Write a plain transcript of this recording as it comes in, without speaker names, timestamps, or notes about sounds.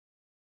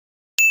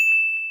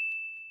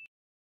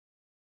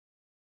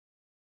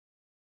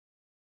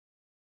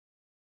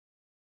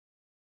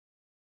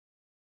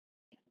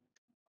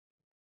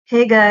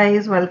Hey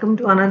guys, welcome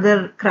to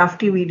another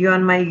crafty video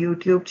on my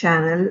YouTube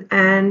channel.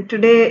 And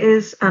today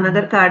is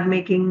another card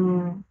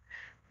making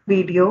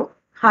video.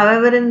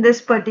 However, in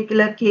this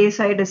particular case,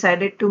 I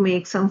decided to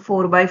make some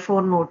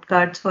 4x4 note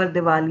cards for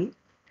Diwali.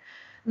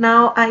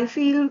 Now, I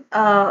feel,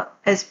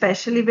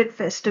 especially with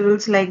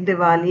festivals like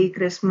Diwali,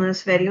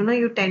 Christmas, where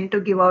you tend to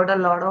give out a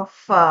lot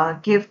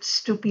of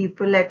gifts to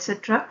people,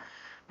 etc.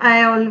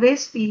 I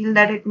always feel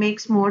that it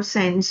makes more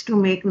sense to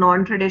make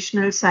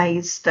non-traditional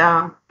sized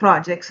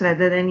projects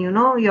rather than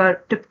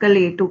your typical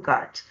A2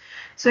 cards.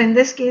 So in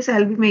this case,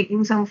 I'll be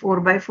making some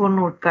 4x4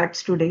 note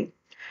cards today.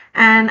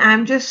 And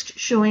I'm just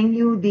showing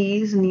you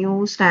these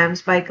new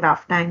stamps by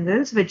Craft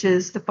Angles, which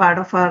is the part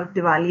of our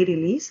Diwali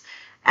release,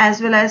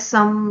 as well as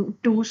some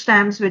two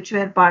stamps which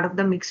were part of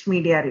the mixed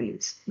media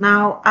release.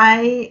 Now,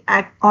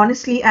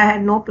 honestly, I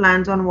had no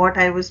plans on what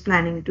I was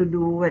planning to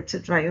do,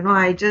 etc.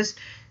 I just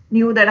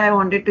knew that I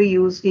wanted to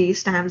use these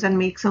stamps and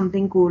make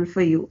something cool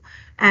for you.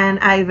 And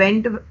I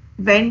went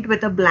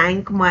with a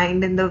blank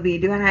mind in the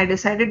video and I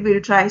decided we'll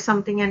try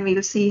something and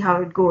we'll see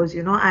how it goes.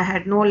 I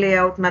had no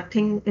layout,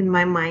 nothing in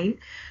my mind.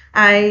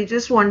 I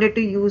just wanted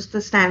to use the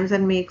stamps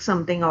and make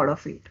something out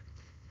of it.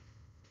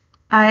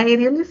 I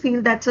really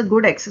feel that's a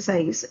good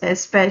exercise,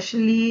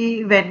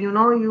 especially when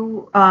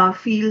you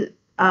feel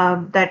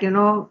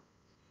that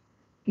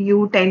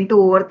you tend to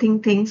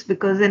overthink things,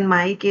 because in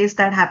my case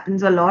that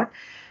happens a lot.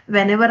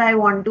 Whenever I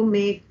want to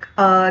make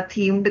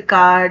themed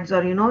cards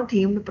or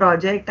themed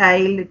project, I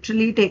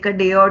literally take a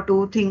day or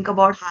two, think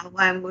about how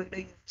I'm going to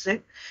use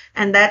it,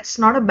 and that's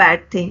not a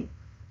bad thing.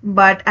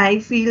 But I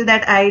feel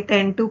that I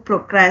tend to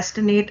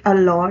procrastinate a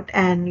lot,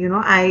 and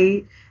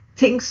I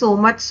think so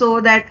much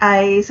so that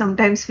I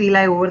sometimes feel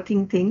I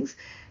overthink things.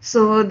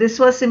 So this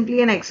was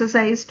simply an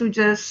exercise to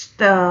just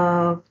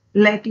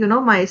let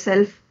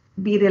myself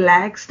be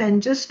relaxed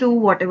and just do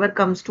whatever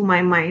comes to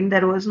my mind.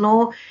 There was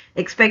no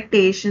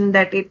expectation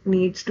that it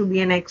needs to be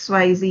an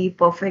XYZ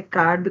perfect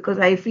card, because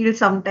I feel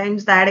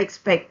sometimes that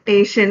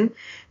expectation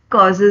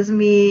causes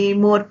me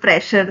more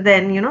pressure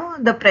than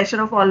the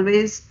pressure of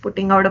always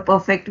putting out a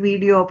perfect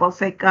video, a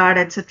perfect card,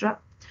 etc.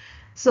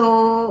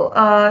 So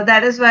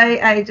that is why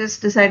I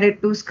just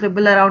decided to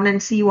scribble around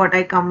and see what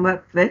I come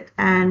up with.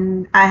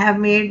 And I have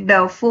made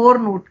four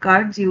note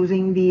cards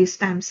using the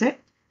stamp set.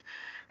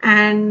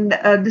 And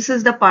this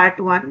is the part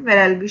one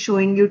where I'll be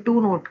showing you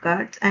two note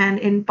cards. And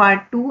in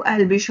part two,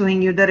 I'll be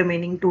showing you the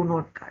remaining two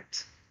note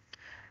cards.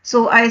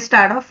 So I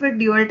start off with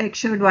dual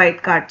textured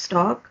white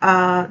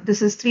cardstock.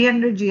 This is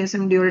 300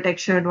 GSM dual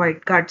textured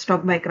white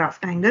cardstock by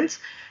Craft Angles.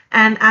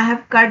 And I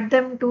have cut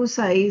them to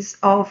size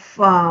of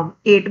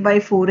 8 by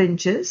 4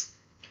 inches.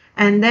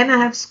 And then I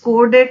have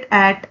scored it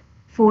at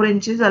 4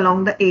 inches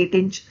along the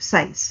 8-inch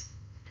size.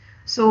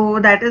 So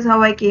that is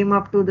how I came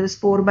up to this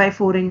 4 by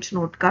 4 inch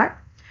note card.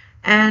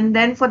 And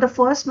then for the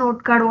first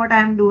note card, what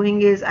I'm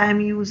doing is I'm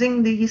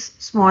using these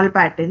small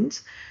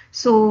patterns.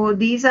 So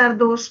these are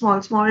those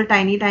small,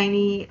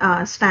 tiny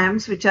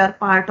stamps which are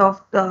part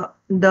of the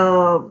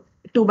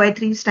 2 by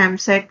 3 stamp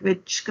set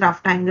which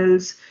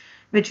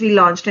we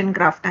launched in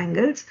Craft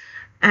Angles.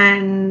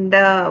 And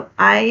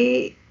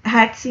I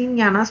had seen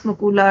Yana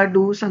Smakula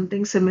do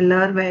something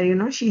similar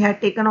where she had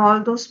taken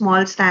all those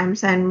small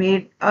stamps and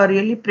made a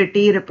really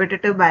pretty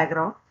repetitive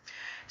background.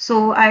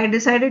 So I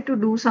decided to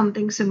do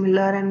something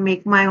similar and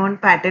make my own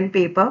pattern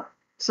paper.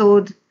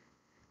 So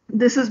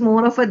this is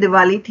more of a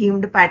Diwali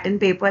themed pattern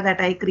paper that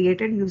I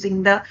created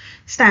using the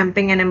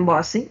stamping and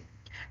embossing.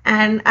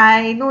 And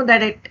I know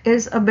that it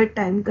is a bit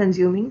time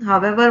consuming.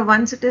 However,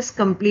 once it is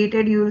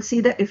completed, you will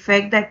see the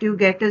effect that you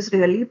get is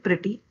really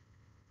pretty.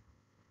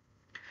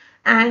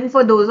 And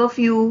for those of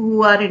you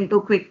who are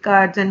into quick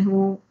cards and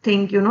who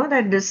think,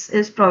 that this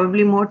is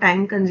probably more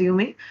time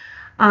consuming,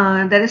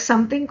 there is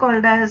something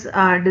called as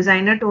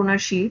designer toner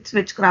sheets,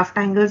 which Craft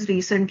Angles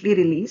recently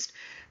released.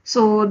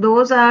 So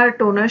those are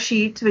toner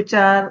sheets which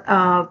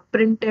are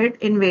printed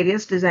in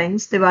various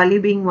designs,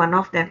 Diwali being one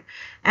of them.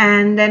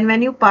 And then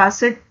when you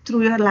pass it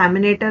through your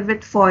laminator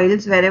with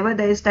foils, wherever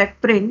there is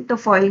that print, the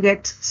foil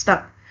gets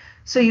stuck.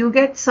 So you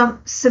get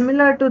some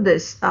similar to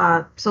this.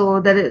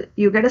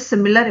 You get a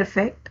similar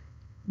effect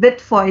with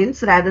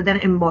foils rather than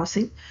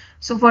embossing.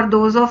 So for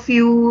those of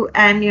you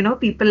and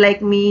people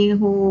like me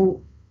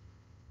who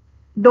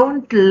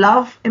don't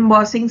love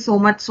embossing so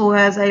much so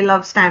as I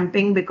love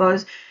stamping,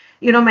 because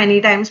many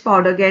times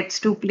powder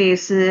gets to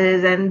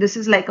places and this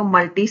is like a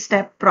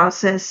multi-step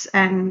process,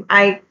 and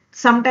I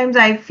sometimes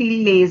I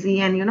feel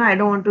lazy and I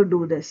don't want to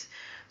do this.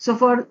 So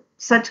for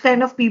such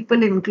kind of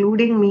people,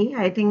 including me,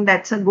 I think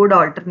that's a good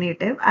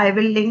alternative. I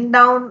will link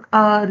down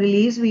a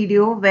release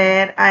video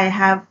where I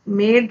have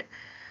made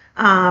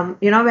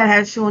where I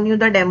have shown you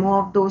the demo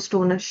of those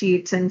toner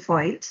sheets and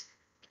foils.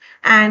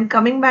 And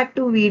coming back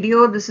to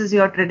video, this is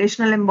your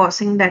traditional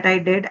embossing that I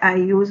did. I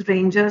used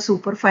Ranger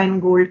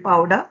Superfine Gold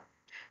powder,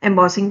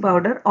 embossing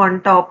powder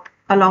on top,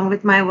 along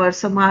with my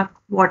Versamark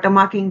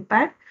watermark ink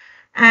pad.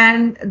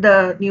 and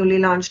the newly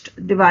launched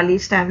Diwali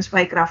stamps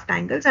by Craft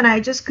Angles. And I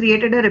just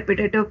created a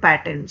repetitive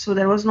pattern. So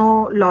there was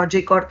no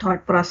logic or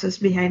thought process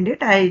behind it.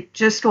 I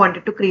just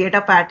wanted to create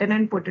a pattern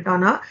and put it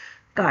on a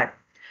card.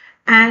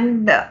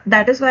 And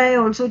that is why I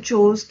also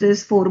chose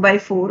this 4 by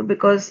 4,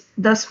 because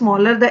the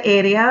smaller the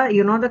area,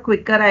 the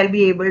quicker I'll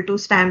be able to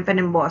stamp and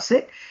emboss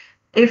it.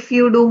 If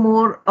you do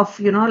more of,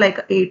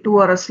 like A2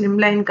 or a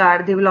slimline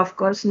card, they will of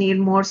course need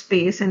more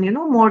space and,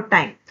 more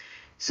time.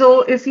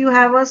 So if you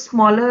have a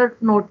smaller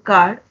note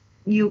card,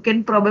 you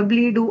can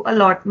probably do a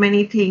lot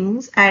many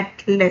things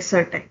at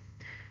lesser time,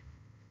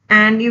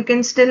 and you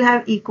can still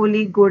have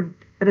equally good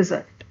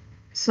result.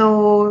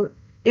 So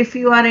if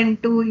you are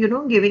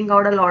into, giving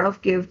out a lot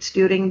of gifts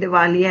during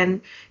Diwali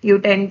and you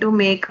tend to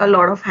make a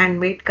lot of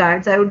handmade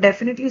cards, I would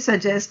definitely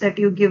suggest that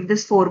you give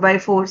this 4 by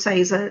 4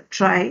 size a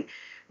try.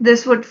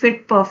 This would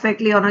fit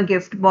perfectly on a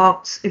gift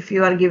box if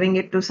you are giving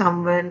it to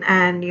someone,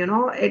 and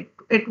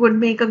it would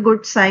make a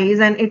good size,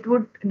 and it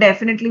would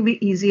definitely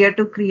be easier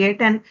to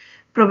create and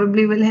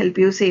probably will help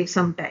you save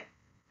some time.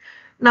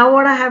 Now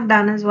what I have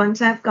done is,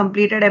 once I have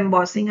completed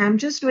embossing, I'm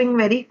just doing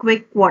very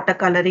quick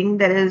watercoloring.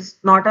 There is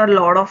not a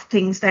lot of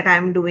things that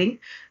I'm doing.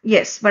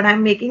 Yes, but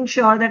I'm making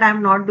sure that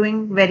I'm not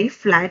doing very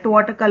flat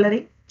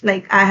watercoloring.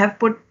 Like I have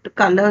put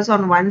colors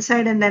on one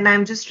side and then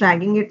I'm just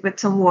dragging it with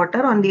some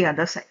water on the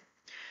other side.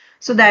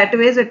 So that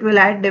ways it will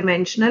add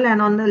dimensional,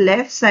 and on the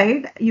left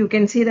side you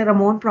can see there are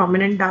more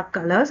prominent dark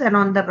colors, and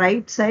on the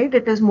right side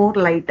it is more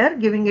lighter,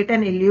 giving it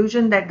an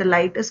illusion that the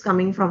light is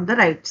coming from the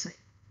right side.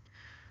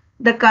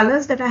 The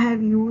colors that I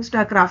have used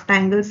are Craft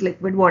Angles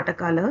liquid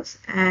watercolors,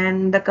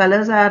 and the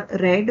colors are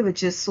red,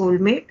 which is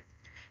Soulmate,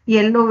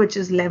 yellow, which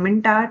is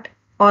Lemon Tart,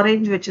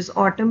 orange, which is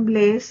Autumn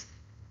Blaze,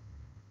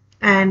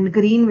 and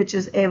green, which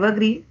is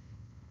Evergreen,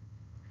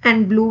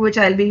 and blue, which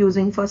I'll be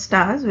using for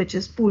stars, which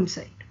is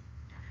Poolside.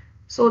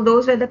 So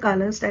those were the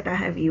colors that I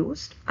have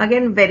used.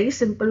 Again, very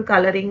simple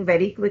coloring,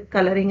 very quick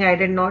coloring. I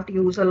did not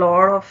use a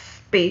lot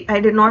of I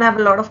did not have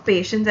a lot of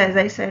patience, as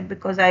I said,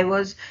 because I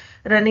was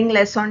running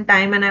less on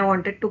time and I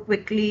wanted to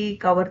quickly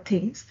cover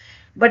things.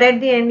 But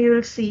at the end, you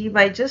will see,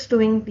 by just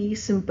doing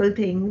these simple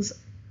things,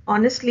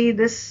 honestly,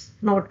 this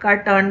note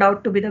card turned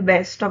out to be the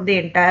best of the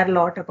entire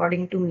lot,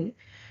 according to me,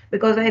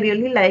 because I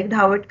really liked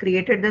how it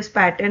created this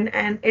pattern,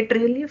 and it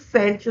really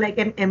felt like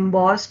an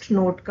embossed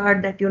note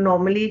card that you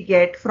normally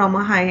get from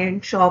a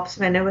high-end shops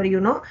whenever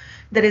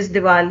there is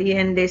Diwali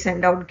and they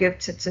send out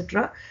gifts,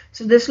 etc.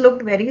 So this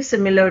looked very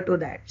similar to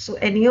that. So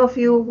any of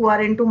you who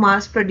are into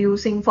mass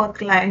producing for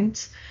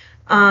clients,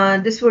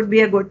 this would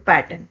be a good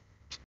pattern.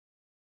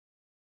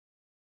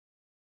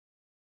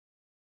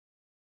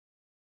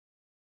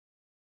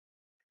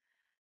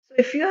 So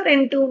if you're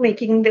into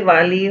making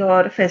Diwali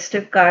or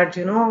festive cards,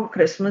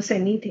 Christmas,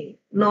 anything,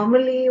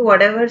 normally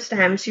whatever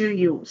stamps you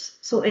use.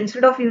 So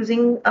instead of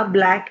using a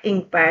black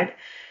ink pad,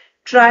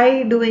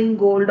 try doing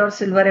gold or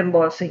silver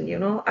embossing.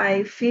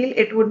 I feel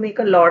it would make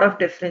a lot of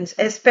difference,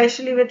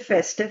 especially with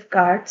festive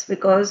cards,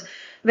 because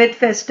with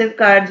festive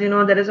cards,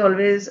 there is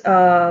always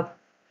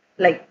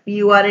like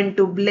you are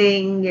into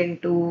bling,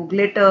 into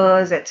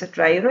glitters,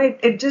 etc.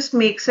 It just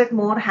makes it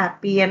more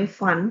happy and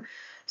fun.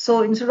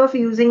 So instead of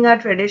using a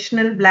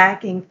traditional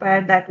black ink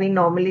pad that we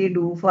normally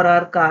do for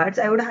our cards,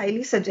 I would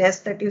highly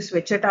suggest that you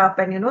switch it up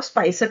and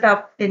spice it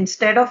up.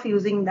 Instead of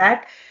using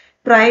that,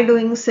 try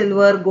doing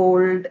silver,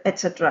 gold,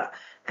 etc.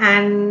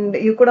 And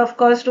you could of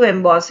course do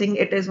embossing.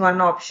 It is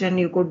one option.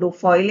 You could do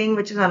foiling,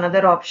 which is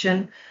another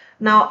option.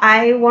 Now,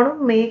 I want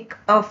to make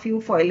a few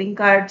foiling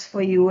cards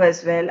for you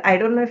as well. I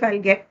don't know if I'll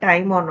get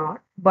time or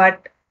not,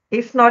 but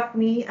if not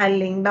me, I'll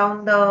link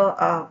down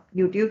the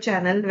YouTube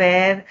channel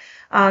where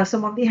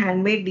some of the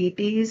handmade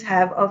DTs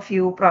have a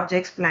few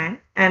projects planned,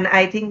 and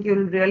I think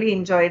you'll really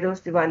enjoy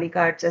those Diwali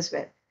cards as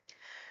well.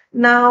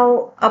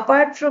 Now,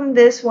 apart from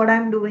this, what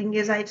I'm doing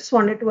is I just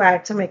wanted to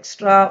add some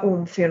extra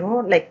oomph,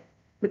 like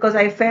because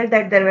I felt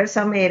that there were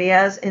some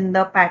areas in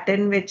the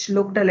pattern which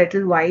looked a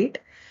little white.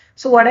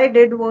 So what I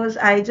did was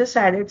I just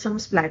added some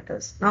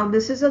splatters. Now,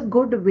 this is a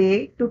good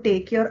way to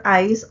take your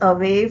eyes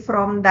away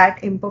from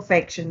that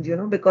imperfections,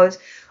 because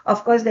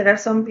of course there are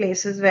some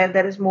places where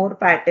there is more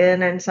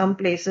pattern and some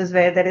places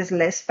where there is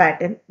less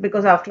pattern,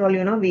 because after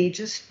all, we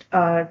just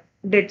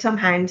did some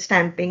hand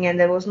stamping and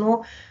there was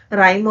no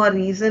rhyme or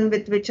reason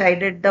with which I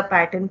did the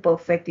pattern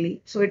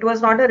perfectly. So it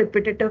was not a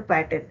repetitive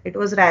pattern. It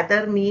was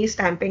rather me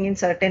stamping in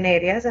certain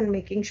areas and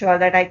making sure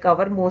that I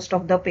cover most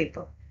of the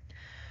paper.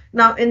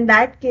 Now, in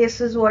that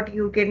cases, what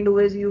you can do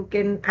is you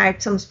can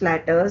add some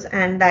splatters,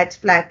 and that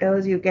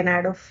splatters you can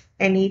add of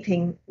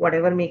anything,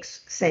 whatever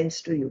makes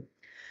sense to you.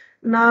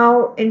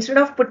 Now, instead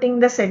of putting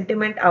the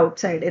sentiment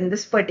outside, in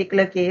this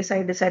particular case,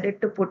 I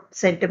decided to put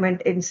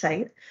sentiment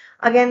inside.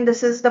 Again,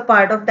 this is the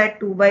part of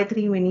that 2 by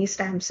 3 mini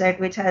stamp set,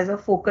 which has a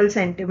focal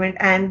sentiment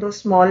and those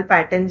small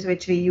patterns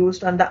which we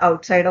used on the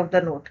outside of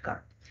the note card.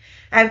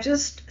 I've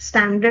just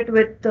stamped it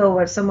with the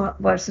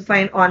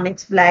Versafine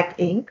Onyx Black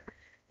ink,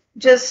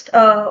 just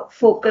a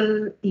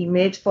focal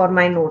image for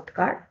my note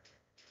card.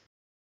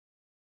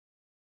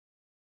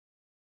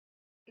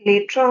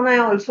 Later on, I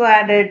also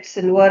added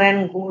silver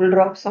and gold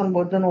drops on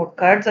both the note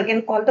cards.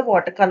 Again, all the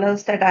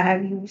watercolors that I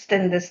have used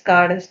in this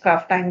card is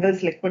Craft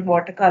Angles liquid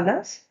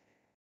watercolors.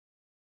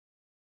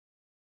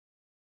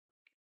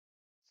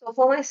 So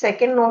for my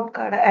second note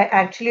card, I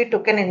actually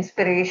took an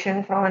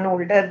inspiration from an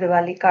older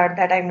Diwali card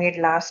that I made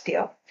last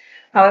year.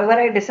 However,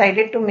 I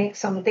decided to make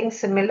something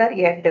similar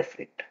yet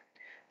different.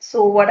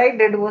 So what I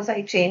did was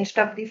I changed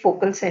up the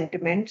focal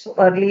sentiment. So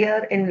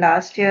earlier in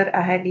last year,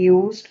 I had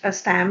used a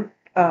stamp,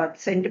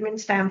 sentiment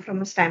stamp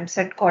from a stamp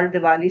set called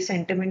Diwali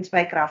Sentiments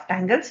by Craft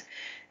Angles.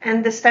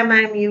 And this time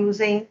I'm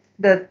using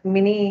the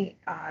mini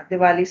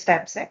Diwali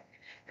stamp set.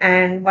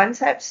 And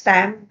once I've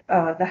stamped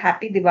the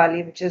Happy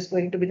Diwali, which is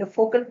going to be the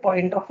focal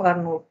point of our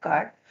note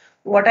card,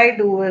 what I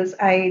do is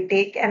I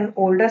take an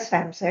older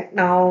stamp set.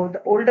 Now,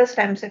 the older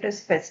stamp set is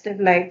Festive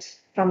Lights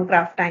from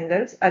Craft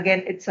Angles.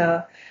 Again, it's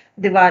a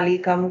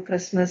Diwali come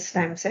Christmas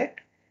stamp set.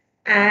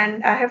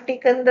 And I have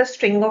taken the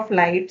string of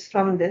lights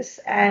from this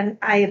and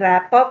I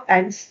wrap up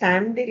and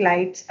stamp the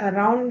lights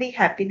around the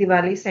Happy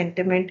Diwali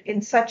sentiment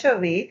in such a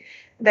way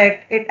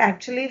that it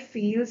actually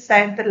feels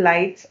that the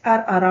lights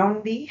are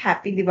around the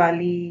Happy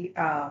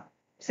Diwali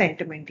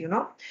sentiment.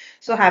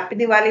 So Happy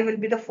Diwali will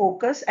be the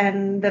focus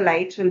and the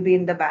lights will be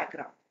in the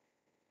background.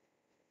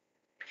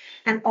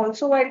 And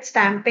also while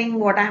stamping,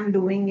 what I'm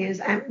doing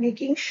is I'm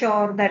making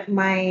sure that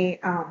my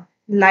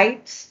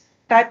lights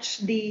touch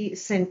the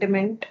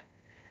sentiment,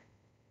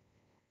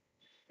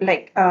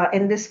 like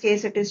in this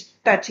case it is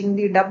touching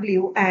the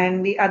W,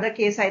 and the other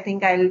case I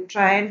think I'll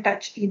try and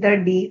touch either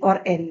D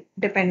or L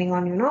depending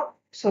on.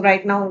 So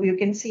right now you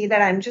can see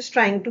that I'm just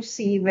trying to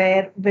see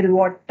where will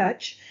what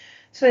touch.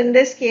 So in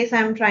this case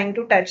I'm trying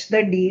to touch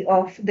the D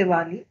of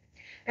Diwali,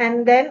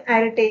 and then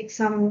I'll take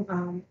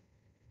some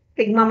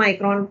Figma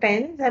Micron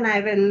pens and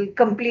I will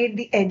complete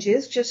the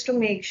edges just to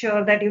make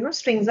sure that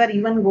strings are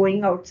even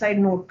going outside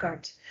note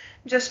cards,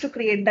 just to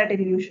create that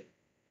illusion.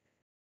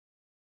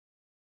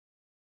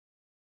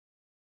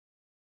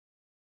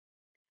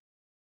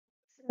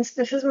 Since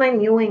this is my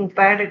new ink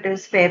pad, it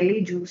is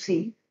fairly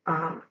juicy.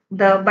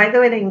 The By the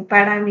way, the ink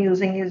pad I'm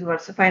using is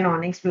Versafine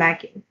Onyx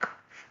Black ink.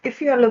 If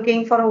you are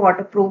looking for a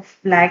waterproof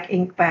black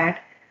ink pad,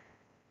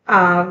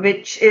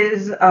 which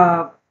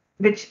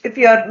if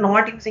you are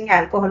not using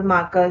alcohol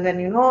markers, and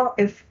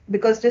if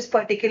because this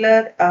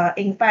particular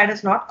ink pad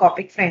is not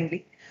Copic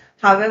friendly,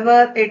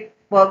 however it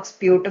works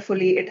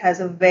beautifully. It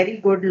has a very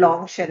good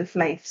long shelf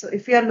life. So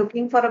if you are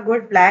looking for a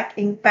good black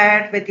ink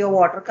pad with your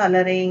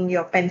watercoloring,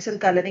 your pencil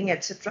coloring,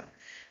 etc.,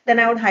 then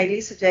I would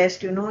highly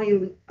suggest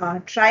you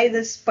try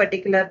this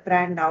particular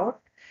brand out.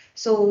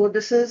 So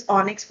this is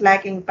Onyx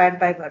Black ink pad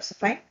by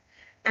Versafine.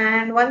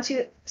 And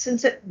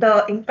since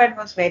the ink pad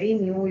was very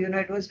new,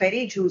 it was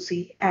very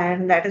juicy,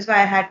 and that is why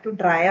I had to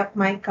dry up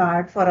my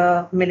card for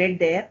a minute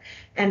there.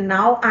 And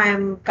now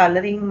I'm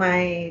coloring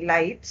my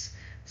lights.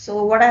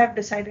 So what I have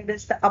decided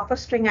is the upper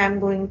string I'm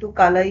going to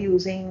color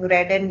using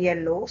red and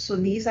yellow. So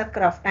these are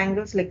Craft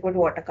Angles liquid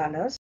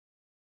watercolors.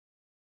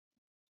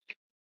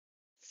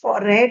 For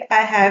red,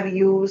 I have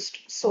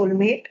used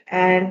Soulmate,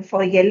 and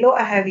for yellow,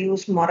 I have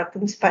used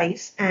Moroccan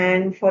Spice.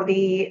 And for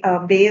the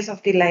base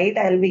of the light,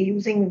 I'll be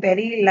using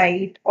very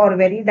light or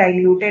very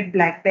diluted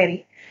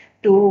blackberry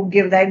to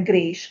give that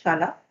grayish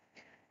color.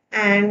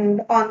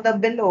 And on the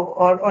below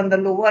or on the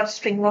lower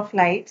string of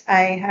lights,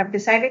 I have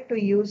decided to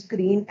use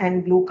green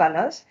and blue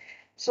colors.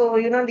 So,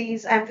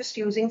 these I'm just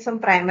using some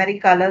primary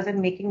colors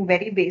and making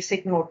very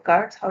basic note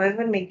cards.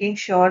 However, making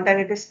sure that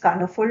it is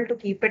colorful to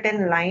keep it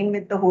in line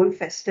with the whole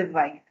festive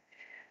vibe.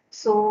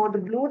 So the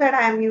blue that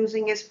I'm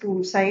using is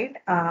Poolside,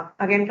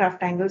 again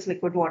Craft Angles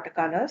liquid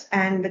watercolors,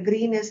 and the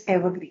green is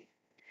Evergreen.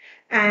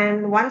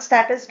 And once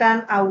that is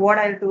done, what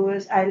I'll do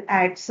is I'll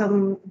add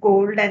some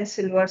gold and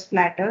silver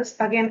splatters.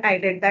 Again, I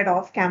did that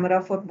off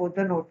camera for both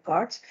the note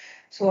cards.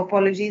 So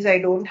apologies, I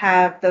don't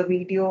have the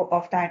video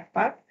of that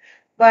part.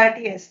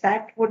 But yes,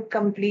 that would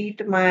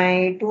complete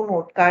my two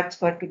note cards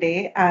for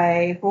today.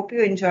 I hope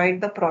you enjoyed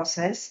the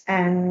process.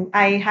 And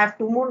I have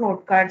two more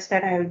note cards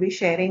that I will be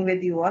sharing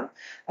with you all.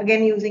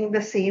 Again, using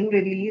the same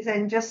release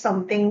and just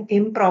something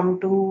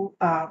impromptu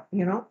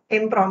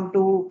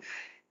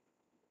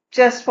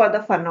just for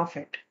the fun of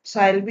it.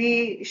 So I'll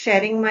be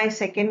sharing my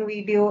second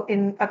video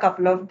in a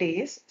couple of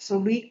days. So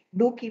we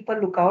do keep a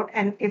lookout.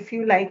 And if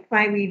you like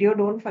my video,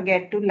 don't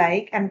forget to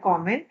like and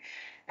comment.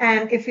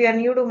 And if you are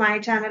new to my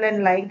channel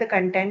and like the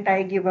content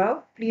I give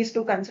out, please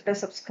do consider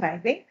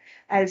subscribing.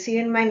 I'll see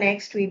you in my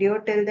next video.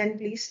 Till then,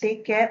 please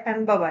take care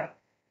and bye-bye.